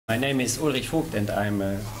My name is Ulrich Vogt and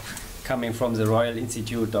I'm coming from the Royal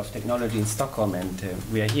Institute of Technology in Stockholm, and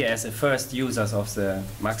we are here as the first users of the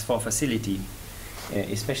MAX 4 facility,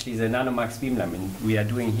 especially the NanoMAX beam lamp. And we are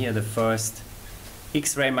doing here the first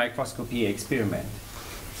X-ray microscopy experiment.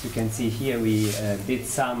 As you can see here, we did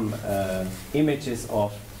some images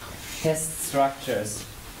of test structures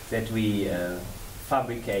that we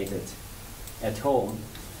fabricated at home,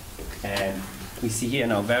 and we see here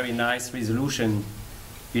now very nice resolution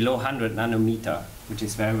below 100 nanometer, which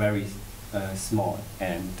is very, very small.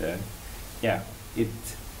 And yeah, it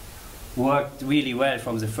worked really well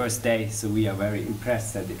from the first day, so we are very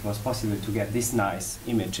impressed that it was possible to get this nice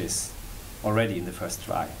images already in the first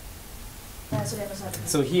try.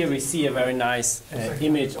 So here we see a very nice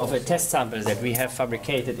image of a test sample that we have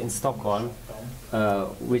fabricated in Stockholm,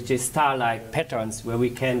 which is star-like patterns, where we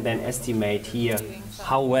can then estimate here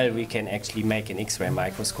how well we can actually make an X-ray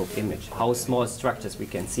microscope image, how small structures we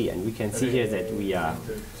can see. And we can see here that we are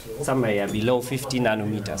somewhere below 50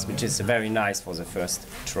 nanometers, which is very nice for the first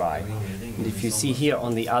try. And if you see here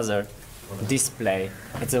on the other display,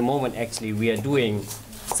 at the moment actually we are doing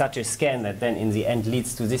such a scan that then in the end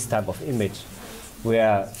leads to this type of image,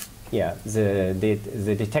 where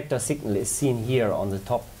the detector signal is seen here on the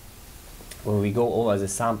top, where we go over the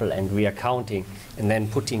sample and we are counting and then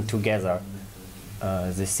putting together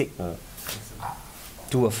the signal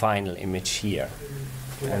to a final image here.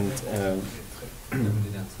 And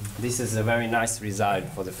this is a very nice result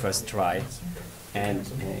for the first try. And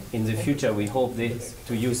in the future we hope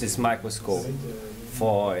to use this microscope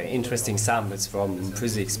for interesting samples from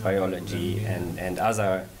physics, biology, and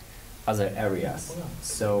other areas.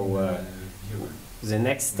 So the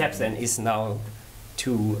next step then is now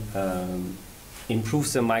to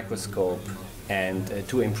improve the microscope and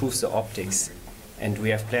to improve the optics. And we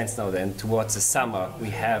have plans now then towards the summer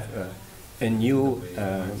we have a new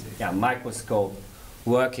microscope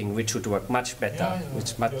working, which should work much better,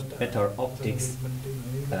 with much better optics,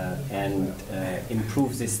 and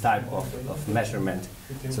improve this type of measurement.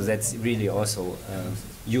 So that's really also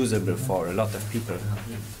usable for a lot of people.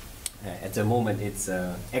 At the moment it's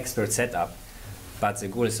an expert setup, but the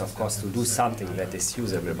goal is of course to do something that is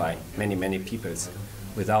usable by many, many people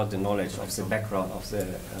without the knowledge of the background of the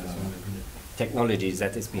technology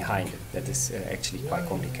that is behind it, that is actually quite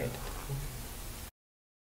complicated.